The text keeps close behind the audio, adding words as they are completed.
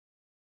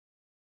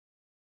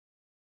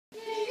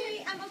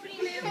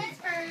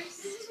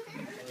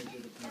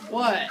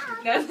What?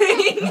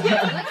 Nothing.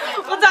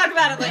 We'll talk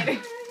about it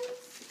later.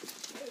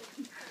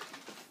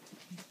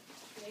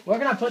 Where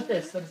can I put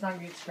this so it's not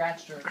going to get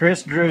scratched? Or...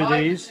 Chris drew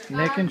these.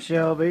 Nick and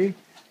Shelby.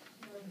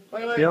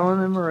 Wait.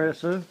 Dylan and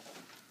Marissa.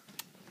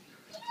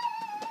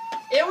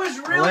 It was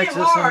really Alexis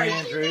hard.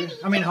 and Andrew.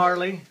 I mean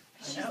Harley.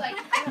 She's like,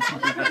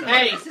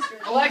 Hey,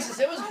 Alexis,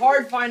 it was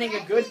hard finding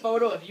a good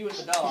photo of you and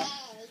the dog.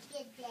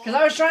 Because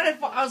I was trying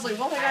to, I was like,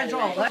 what am I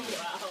going to draw?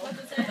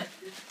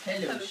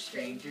 Hello,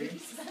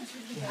 strangers.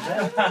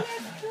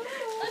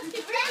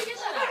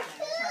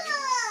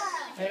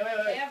 Hey,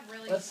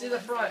 wait. Let's see the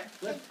front.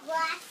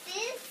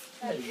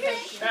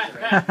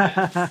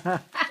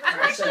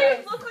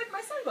 Actually, look like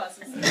my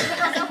sunglasses.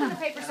 open the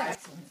paper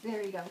sections.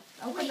 There you go.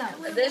 Open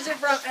those. This is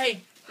from,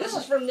 this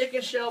is from Nick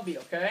and Shelby,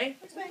 okay?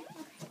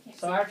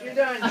 So after you're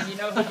done, you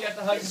know who you have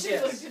to hug and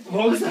kiss.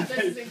 What was that?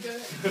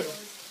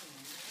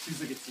 She's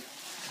like, it's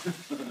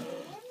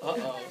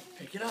Uh-oh.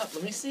 Pick it up.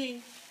 Let me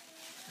see.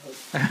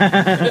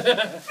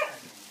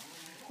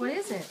 What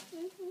is it?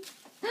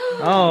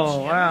 Oh,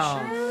 wow.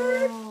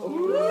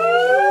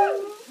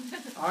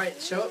 All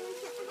right, show it.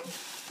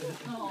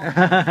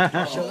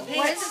 Show the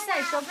What does it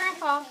say? Show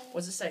Grandpa.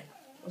 What's it say?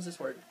 What's this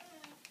word?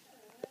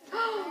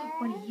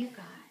 What do you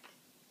got?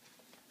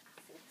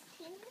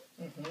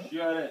 You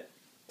got it.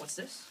 What's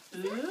this?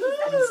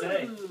 What does it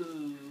say?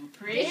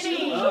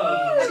 Pretty.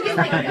 Oh. She's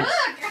like, look. I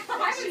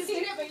haven't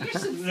seen it, but you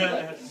should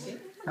see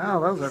it. Oh,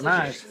 those are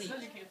nice.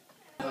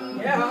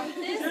 Yeah.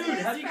 Dude,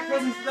 how do you get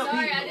presents without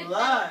Sorry, I people? didn't-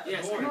 Lot.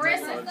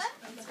 Marissa.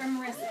 It's from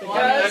Marissa.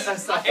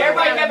 Because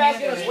everybody kept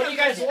asking us, what do you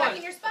guys Sit back want?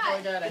 in your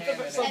spot.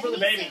 Some for the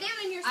baby. Sit down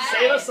in your Save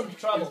spot. us some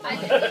trouble. I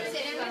didn't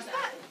sit in your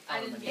spot.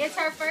 It's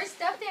our first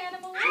stuffed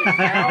animal.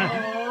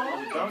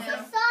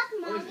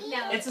 No.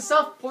 It's a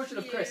self-portrait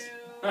of Chris.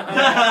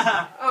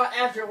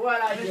 After what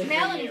I did.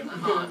 Melanie. to you.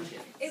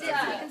 Is it? You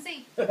can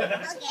see. All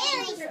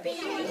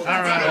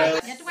right.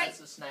 You have to wait. That's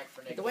a snack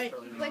for Nick. Wait.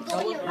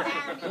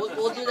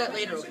 We'll do that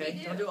later,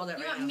 okay? Don't do all that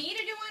You right want now. me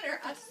to do it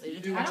or us? They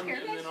Do I one don't care.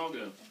 and then I'll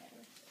go.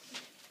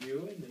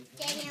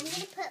 Daddy, I'm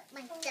gonna put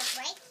my stuff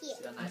right here.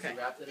 See how nicely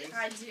wrapped it is?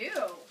 I do.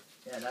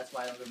 Yeah, that's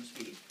why I don't give them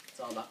speed. It's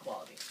all about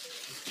quality.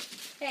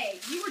 Hey,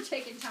 you were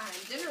taking time.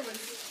 Dinner was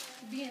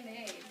being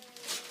made.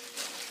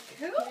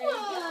 Cool.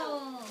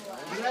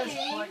 You guys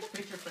like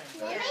picture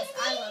frames, right? Yes,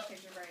 I love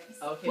picture frames.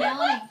 Okay.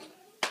 Melanie.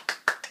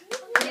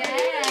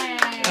 Yay.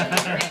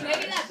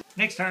 Maybe that.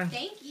 Next turn.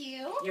 Thank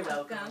you. You're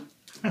welcome.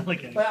 Look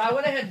at it. But I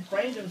went ahead and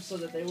framed them so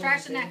that they wouldn't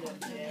Trash the bend neck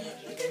and one.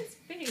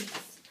 damage.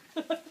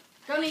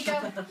 Go, Nico.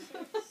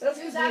 That's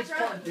because Nick's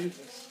fun to do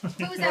this.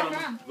 Who was that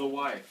from? The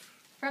wife.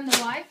 From the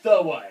wife?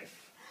 The wife.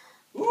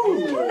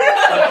 Ooh.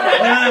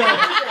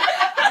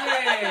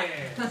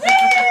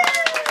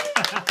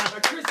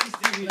 Andrew,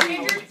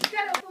 you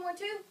gotta open one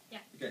too?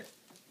 Okay.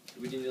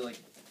 Do we need to let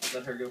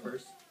her go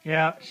first?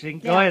 Yeah, she can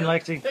go ahead,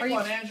 Lexi. Pick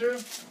one, Andrew.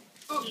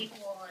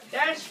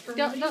 Dash for me.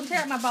 Don't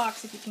tear up my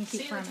box if you can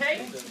keep See the from it. tape?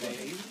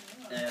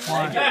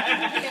 One.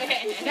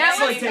 That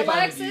like one's tape I would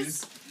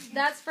Alexis.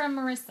 That's from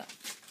Marissa.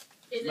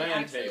 Is it Man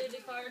actually tape. the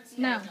cards?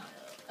 No.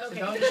 So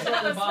don't just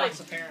throw the box,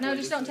 apparently. No,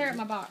 just don't tear up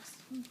my box.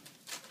 Does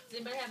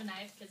anybody have a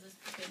knife? Because this.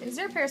 Is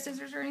there a pair of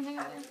scissors or anything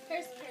out there?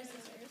 Here's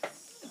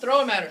scissors. Throw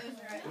them at her.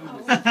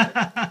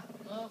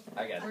 Well, I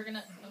got it. we're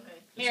gonna. Okay.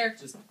 Here.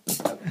 Just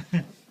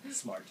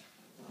smart.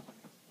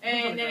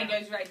 And then it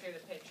goes right through the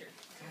picture.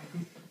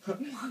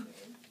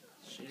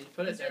 She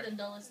put it These are there. the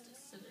dullest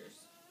scissors.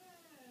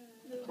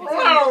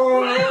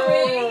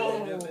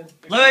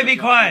 Louis, be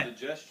quiet.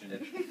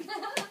 Digestion.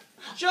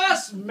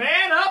 Just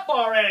man up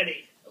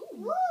already.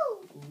 Woo!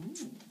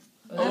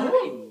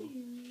 Oh.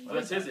 What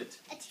is it?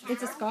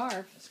 It's a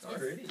scarf.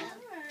 Pretty.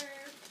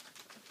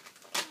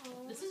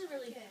 This is a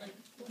really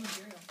cool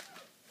material.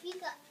 You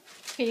got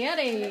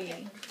Kitty.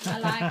 I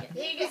like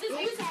it. Who's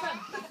this from?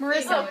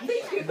 Marissa.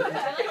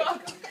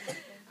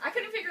 I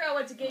couldn't figure out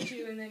what to get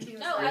you, and then he was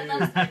No, like, I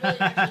love it. Really,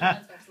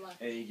 actually, that's luck.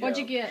 There you go. What'd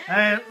you get?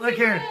 Hey, look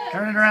here.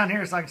 Turn it around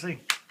here so I can see.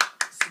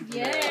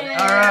 Yay.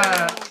 All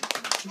right.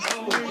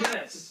 Oh,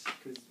 yes.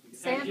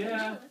 Heck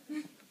yeah.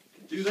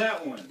 Do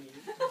that one.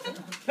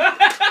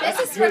 This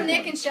is from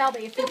Nick and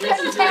Shelby, if you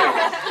couldn't tell.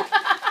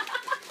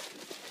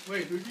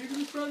 Wait, who gave you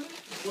this present?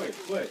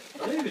 Wait.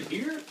 Are they even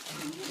here?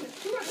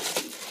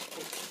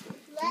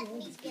 let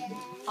me get it.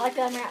 I like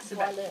to unwrap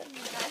before I look.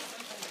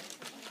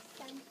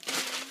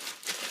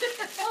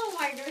 oh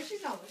my gosh,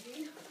 she's not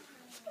looking.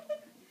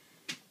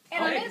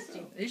 And I missed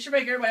you. You should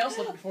make everybody else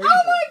look before Oh you.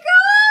 my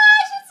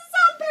gosh! It's a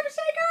salt and pepper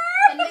shaker!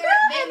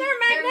 And they're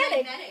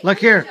magnetic. Look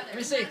here. Let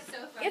me see.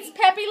 It's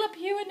Pepe Le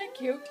Pew and they're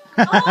cute.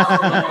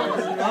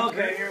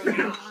 Okay, here we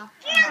go.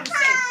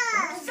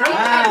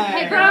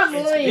 Hey,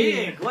 probably.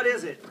 Big. What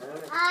is it?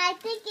 I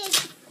think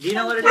it's Do you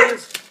know what it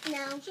is?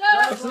 no.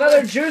 It's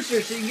another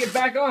juicer so you can get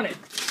back on it.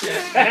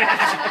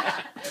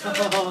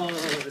 Oh,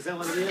 is that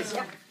what it is?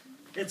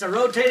 It's a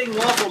rotating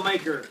waffle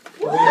maker.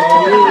 So you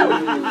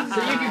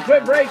can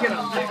quit breaking them.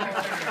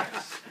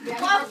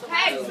 Well,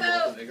 hey,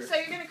 so you're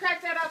gonna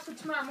crack that out for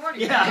tomorrow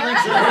morning? Yeah, I think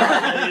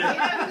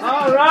so.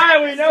 All right,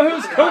 we know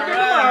who's cooking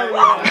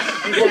tomorrow.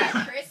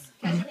 Chris,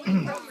 catch me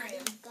in the program.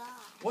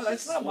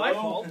 not my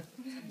fault.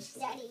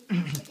 Daddy,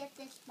 look at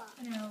this box.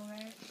 I know,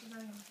 right?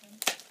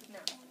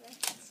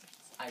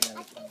 I I know.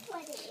 think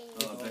what it is.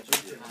 Oh, I bet you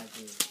did.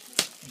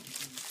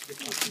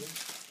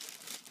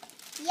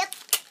 Yep.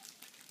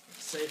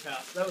 Safe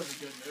House. That was a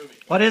good movie.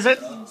 What is it?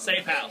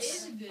 Safe House.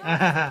 It's good.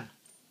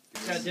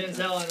 It's got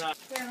Denzel and Here,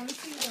 let me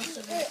see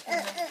those.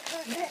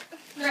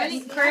 Ready?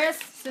 Chris,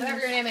 Whatever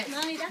your name is.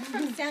 Mommy, that's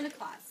from Santa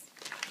Claus.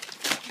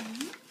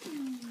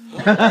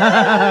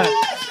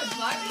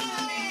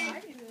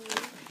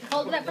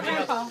 hold it up for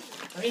Grandpa.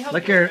 Let me help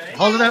Look you, here. Ray.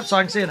 Hold it up so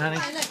I can see it, honey.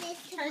 Turn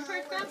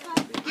towards Grandpa.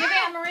 Give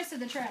Aunt Marissa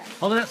the trash.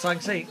 Hold it up so I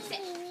can see.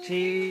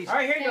 Cheese. All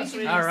right, here you go,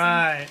 sweetie. All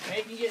right.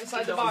 Maybe you can get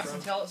inside the box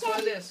and tell us what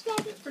it is.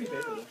 It's pretty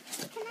paper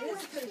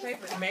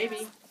though.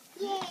 Maybe.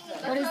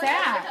 What is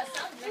that?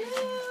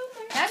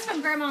 That's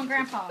from Grandma and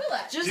Grandpa.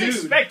 Just Dude.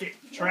 expect it.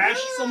 Trash.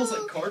 It's almost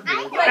like cardboard.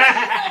 It's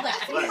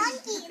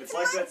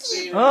like that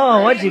scene.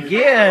 Oh, what'd you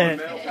get?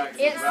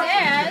 It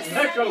says,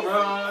 Echo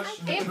Rush.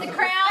 if the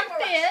crown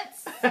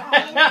fits.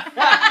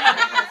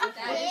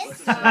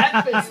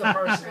 That fits the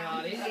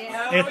personality.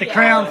 If the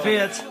crown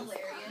fits.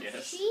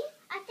 Yes. She?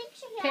 I think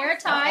she has. Pair of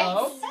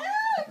tights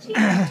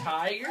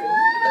Tiger.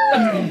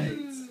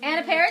 and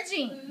a pair of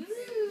jeans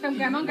from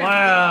Grandma and Grandpa.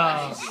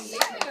 Wow.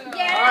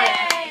 Yay! All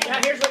right. Now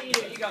here's what you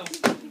do. You go.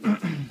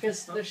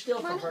 Because they're still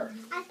from her.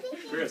 I think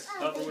it's Chris,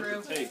 help her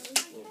with the tape.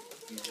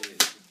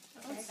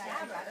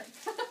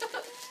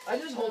 I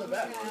just hold it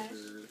back.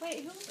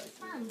 Wait, who was this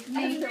from?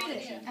 Me.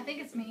 I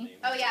think it's me.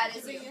 Oh yeah, it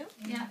is you.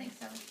 Yeah, I think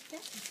so.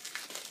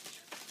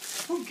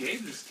 Who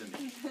gave this to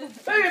me?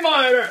 Baby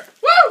monitor.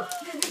 Woo!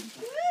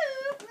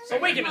 So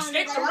we can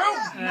escape the room.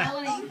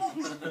 Melanie.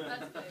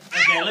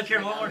 Okay, look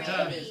here one more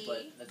time.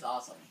 That's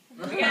awesome.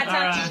 We gotta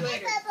talk to you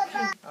later.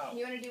 Oh.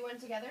 You wanna do one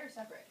together or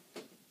separate?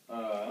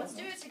 Let's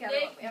do it together.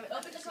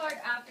 Open the card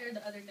after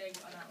the other day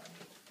on that one.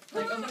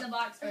 Like, open the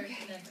box first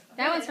and then.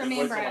 That one's for me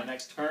and What's on my Brad.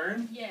 next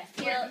turn? Yeah.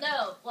 Well,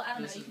 no. Well, I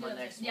don't know. This You is can my do it.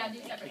 next Yeah, one. do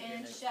it separate.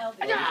 And Shelby.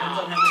 Depends on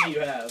how many you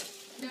have.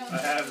 No. I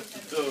have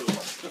those.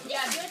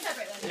 Yeah, do it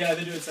separate then. Yeah,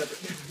 they do it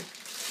separate.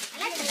 I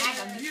like the bag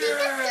on this.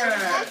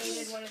 Yeah.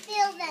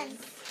 Fill them.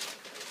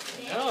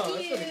 Oh,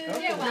 that's what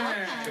it's You're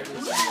welcome.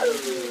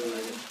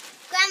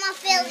 Grandma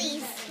fill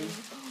these.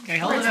 Okay,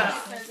 hold it up.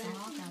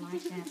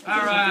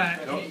 All right.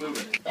 Don't move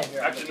it.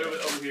 Actually, move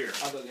it over here.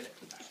 I'll go get it.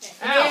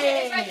 It's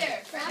right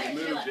there. I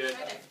moved it.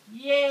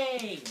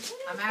 Yay!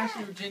 I'm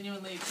actually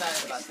genuinely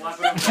excited about Slap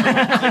this. it over.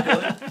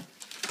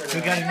 Who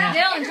got it now?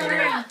 Dylan, turn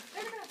around.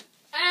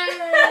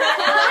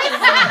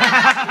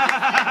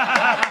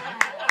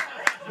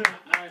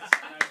 Nice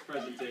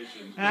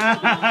presentation.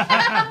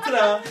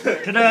 Ta-da!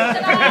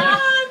 Ta-da.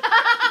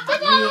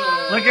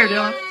 Look here,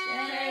 Dylan.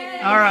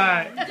 All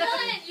right.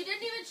 Dylan, you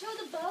didn't even show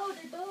the bow.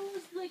 The bow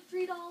was like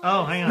 $3.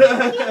 Oh, hang on. The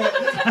bow was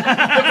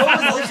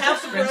like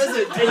half the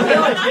present. Hey,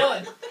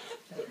 Dylan.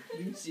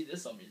 You can see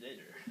this on me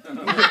later.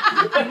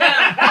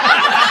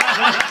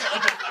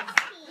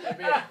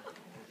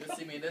 You'll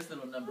see me in this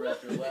little number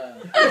after a while.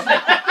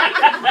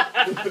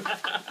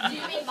 Do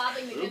you mean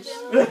mopping the kitchen?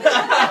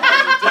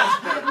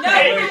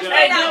 Hey, you're hey,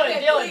 straight out Dylan,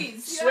 there, Dylan,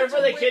 please. swim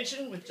for the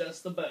kitchen with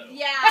just the bow.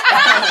 Yeah.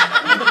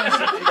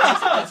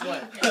 Guess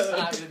what? It's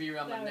not gonna be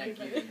around my neck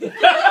either. You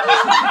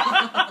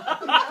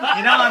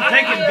know, I'm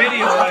taking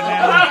video right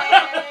now.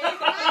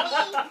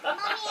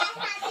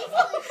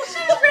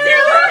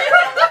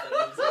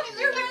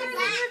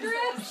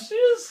 She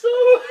is so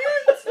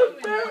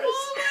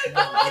embarrassed.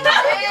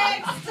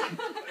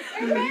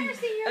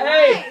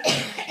 Hey!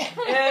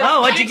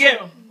 Oh, what'd you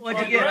get?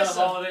 What'd you Around get? the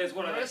holidays,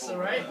 what are they Marissa, for?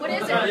 right? What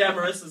is Oh, it? yeah,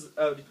 Marissa's.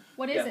 Oh,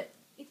 What is Yeah. it?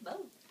 It's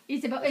both.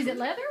 Is it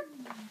leather?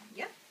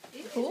 Yeah.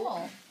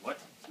 Cool. What?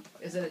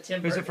 Is it a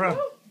Tim Who's it Burton?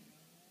 from?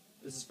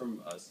 this is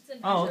from us.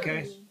 Oh,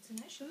 okay.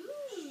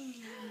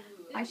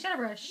 I should have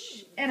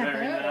rushed. And a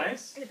Very bow.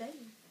 nice.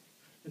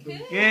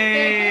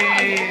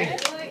 Yay!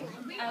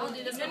 I will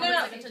do this No, one. no, no.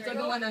 Second Just turn.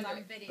 go one under.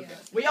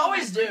 We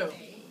always do.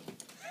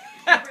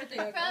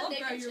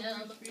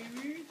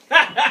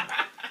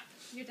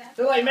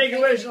 They're like, make a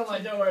wish. And I'm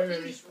like, don't worry,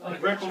 baby.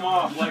 Like, rip them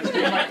off. Like,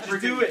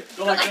 do it.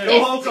 Go like Go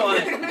this. hold on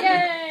it.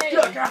 Yay!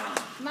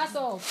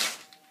 Muscles.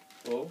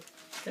 Whoa.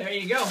 There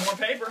you go. More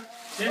paper.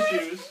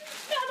 Tissues.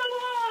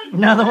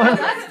 Another one?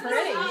 That's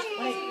pretty.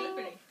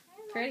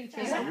 Pretty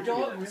too. Is that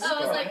dog really Oh,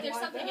 it's like there's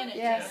something in it.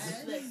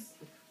 Yes. Too.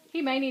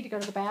 He may need to go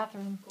to the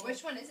bathroom.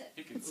 Which one is it?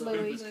 He can It's move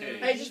Louis. his cage.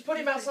 Hey, just put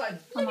him outside.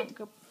 I'm about to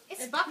go.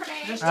 It's Buffer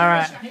Day. All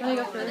right. Let me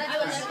go through.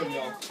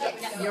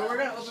 Yeah, we're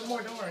gonna open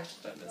more. Don't worry.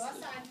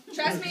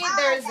 Trust me,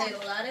 there's a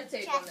lot of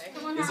tape on there.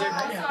 Is there?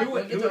 Who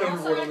went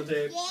overboard on the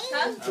tape?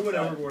 Who went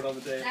overboard on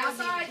the tape?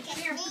 Outside, come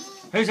here.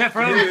 Who's that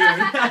from?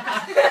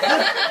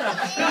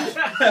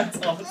 That's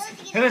awesome.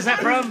 Who is that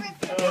from?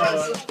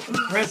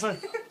 Marissa?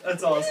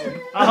 That's awesome.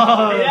 Hey,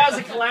 Oh. that was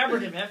a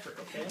collaborative effort,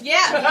 okay?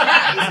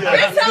 Yeah.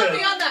 Chris helped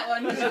me on that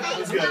one.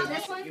 That's good.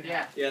 This one?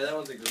 Yeah. Yeah, that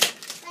one's a group.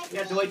 You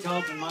have to wait till I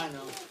open mine,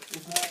 though.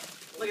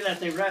 Look at that,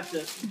 they wrapped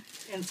it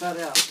inside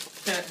out.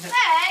 Hey,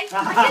 I did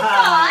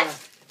not.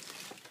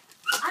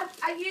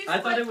 I used. I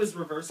thought it was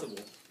reversible.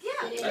 Yeah,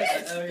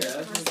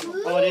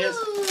 Oh, it is?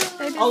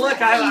 Oh, look,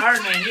 I have an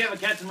Iron Man. You have a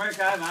Captain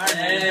America, I have an Iron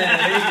Man. Yeah,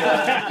 there you go. You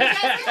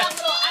guys can have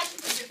little action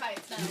figure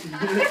fights now.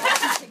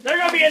 They're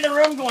going to be in the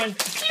room going,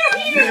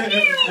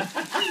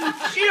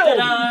 Shield!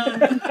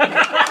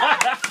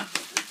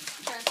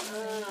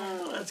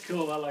 oh, that's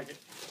cool. I like it.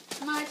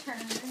 My turn.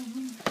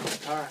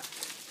 All right.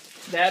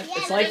 Dad,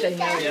 it's like they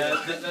know you.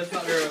 Yeah, that's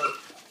not real.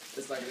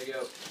 It's not gonna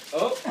go.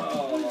 Oh,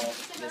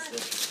 missed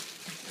it.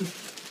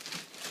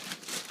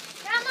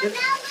 Grandma's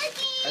not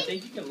looking. I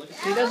think you can look at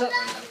He doesn't.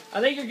 I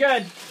think you're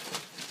good.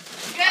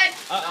 Good.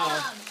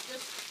 Uh-oh.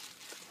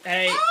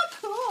 Hey,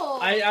 Cool.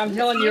 I'm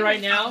telling you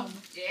right now.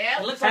 Yeah.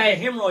 It looks like a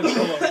hemorrhoid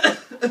pillow.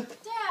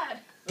 Dad.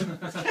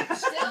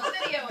 Still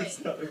videoing.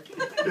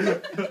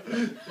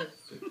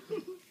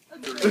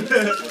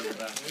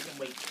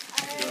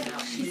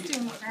 She's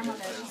doing what Grandma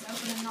does. She's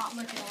opening and not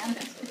looking at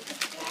it.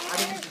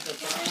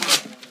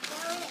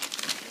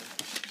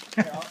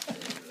 I'll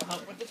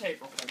help with the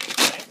tape real quick.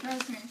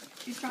 Rosemary,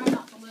 she's trying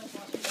not to lift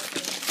while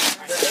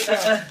she's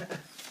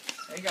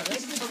There you go.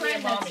 This is for me Friend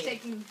and that's mommy.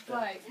 taking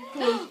flight.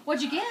 opening.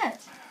 What'd you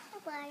get?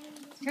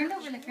 Turn it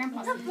over to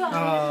Grandpa.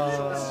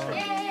 Oh.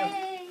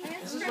 Yay!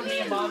 This is for me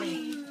and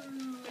mommy.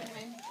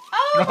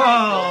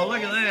 Oh,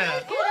 look at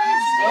that.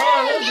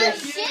 Oh, those are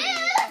cute.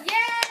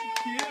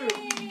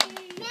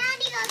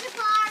 Mandy goes to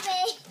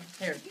Barbie.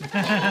 Here.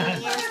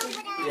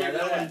 Yeah,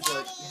 that one's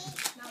like.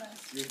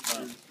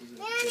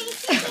 Mandy,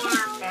 sit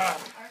down.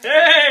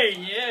 Hey,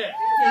 yeah.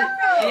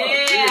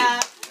 Yeah.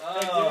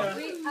 Oh.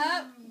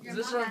 Is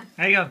this one?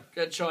 There you go.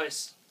 Good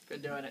choice.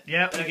 Good doing it.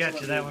 Yep, we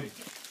got you that one.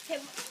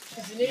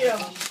 If you need them,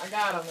 I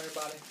got them,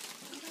 everybody.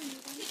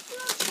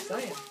 Just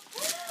saying.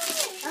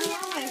 Oh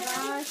my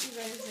gosh, you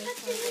guys are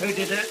so Who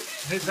did that?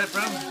 Who's that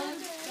from?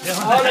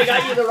 Oh, they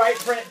got you the right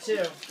print, too.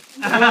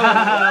 Look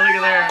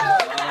at there.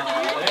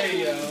 Oh, there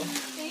you go. I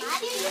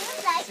didn't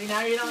use that. See,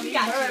 now you don't need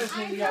hers,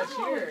 now you got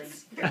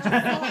yours.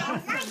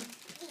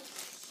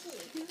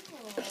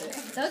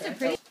 Those are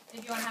pretty.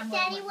 If you want to have more.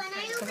 Daddy, when I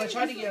Because I open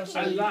tried to get them so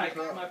I you like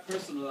can my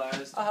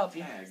personalized I'll help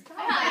you. tag. I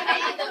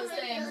hate those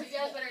things. You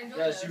guys better enjoy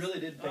Yeah, those. she really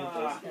did paint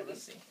Here, those.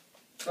 let's see.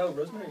 Oh,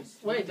 Rosemary's.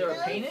 Wait, they were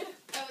painted?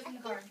 That was in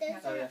the car. this Yeah.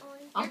 Oh, yeah.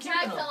 I'm Your keeping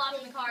tag them. fell off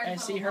in the car.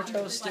 And see her toes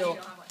That's why still. you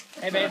don't have one.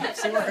 Hey, babe,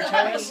 see where her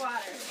toe is?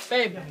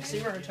 Babe, see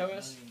where her toe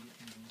is?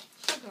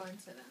 She'll go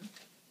into them.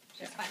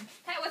 She's fine.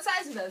 Hey, what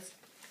size are those?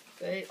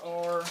 They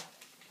are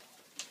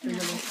a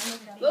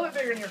little bit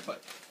bigger than your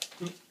foot.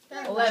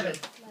 11.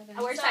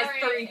 I wear size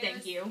 3,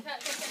 thank you. Cut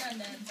chicken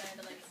and then so I had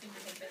to like super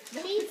take it.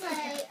 She's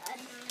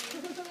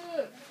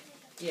like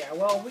Yeah,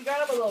 well, we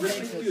got them a little big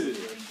This is because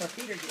good. our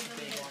feet are getting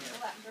big on them.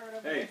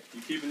 Hey,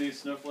 you keeping these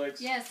snowflakes?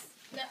 Yes.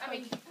 No, I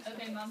mean,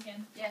 okay, mom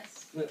can.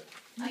 Yes.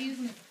 I use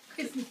them as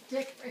Christmas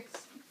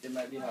decorations. It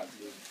might be hot to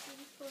do.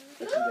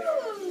 Ooh,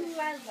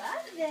 I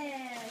love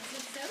this.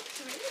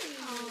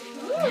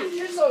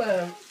 It's so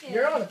pretty.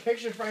 You're on a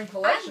picture frame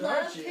collection,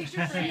 aren't you?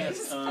 picture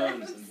frames.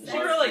 Tons and She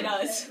really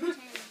does.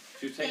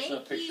 She takes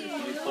enough pictures. You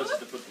need places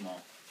to put them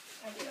all.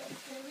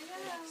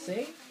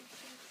 See?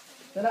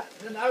 Then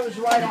I was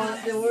right on.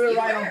 Then we were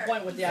right on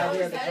point with the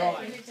idea of the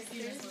drawing.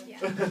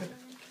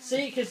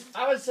 See, because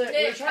I was we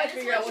were trying to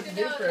figure out what to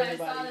do for I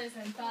saw everybody. this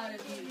and thought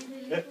of you.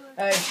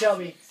 Hey,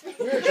 Shelby,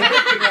 we were trying to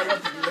figure out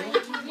what to do,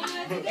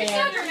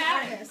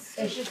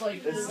 and she's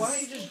like, well, "Why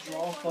don't you just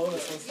draw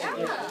photos?"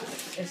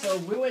 And so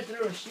we went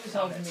through, and she was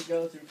helping me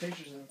go through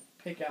pictures and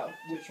pick out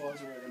which ones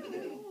we were going to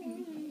do.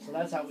 So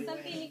that's how we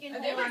went.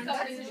 They were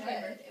covered in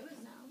paper.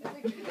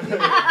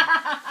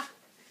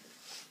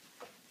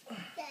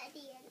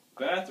 Daddy.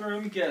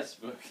 Bathroom guest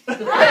book.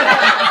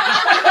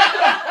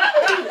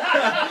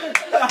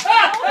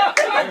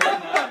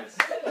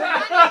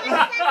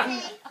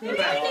 Very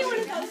nice.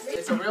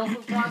 It's a real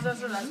food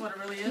processor. That's what it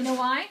really is. You know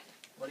why?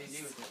 What do you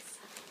do with it?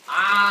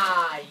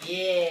 Ah,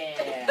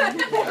 yeah. I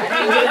didn't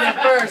get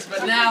it first,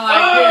 but now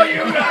I get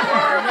it.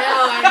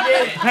 Now I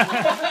get it.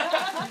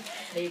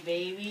 Hey,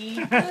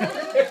 baby.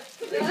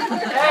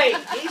 Hey,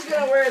 he's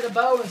gonna wear the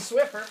bow and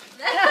Swiffer.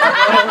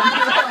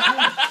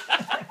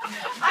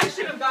 I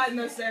should have gotten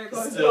those Santa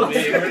Claus. Still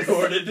being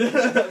recorded.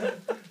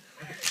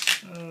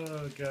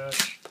 Oh,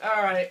 gosh.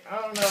 All right. I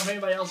don't know if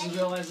anybody else has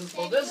realized this,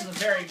 but this is a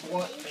very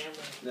blunt family.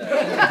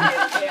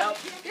 Yeah. Yep.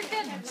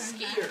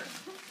 Skier.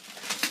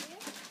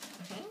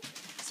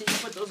 See, you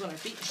put those on her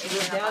feet. She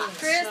goes down in the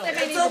Chris, snow. they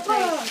may need to take.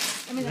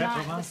 I mean, they're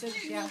not. The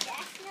scissors, yeah.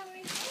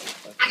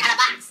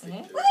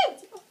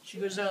 She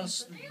goes down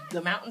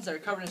the mountains that are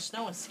covered in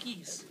snow and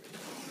skis.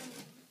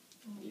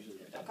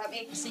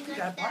 See, you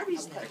got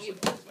Barbies in there.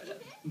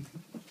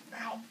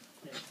 Ow.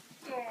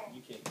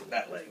 You can't get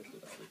That leg.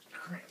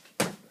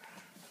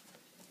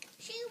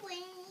 She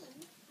wins.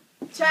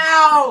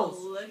 Towels!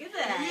 Look at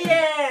that.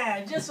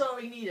 Yeah, just what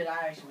we needed.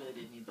 I actually really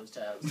did need those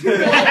towels. But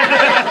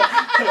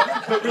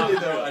really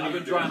though, I've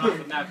been drying off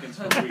the napkins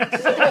for weeks.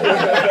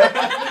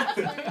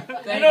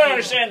 You don't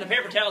understand. The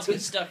paper towels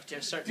get stuck to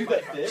a certain do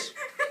that fit?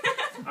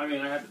 I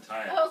mean, I had to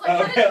tie I it. was like,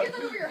 why did you get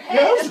that over your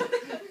head?